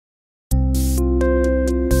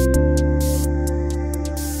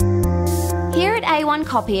A1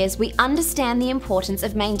 Copiers, we understand the importance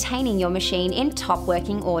of maintaining your machine in top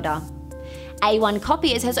working order. A1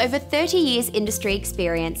 Copiers has over 30 years industry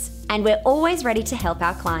experience, and we're always ready to help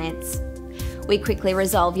our clients. We quickly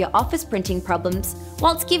resolve your office printing problems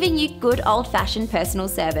whilst giving you good old-fashioned personal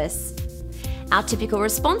service. Our typical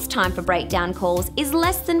response time for breakdown calls is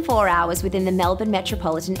less than 4 hours within the Melbourne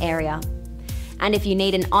Metropolitan area. And if you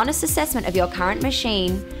need an honest assessment of your current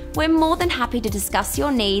machine, we're more than happy to discuss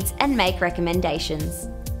your needs and make recommendations.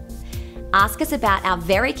 Ask us about our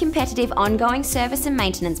very competitive ongoing service and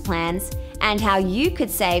maintenance plans and how you could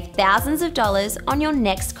save thousands of dollars on your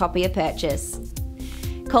next copier purchase.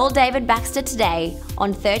 Call David Baxter today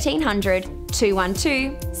on 1300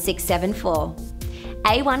 212 674.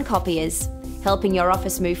 A1 Copiers, helping your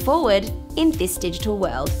office move forward in this digital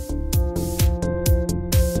world.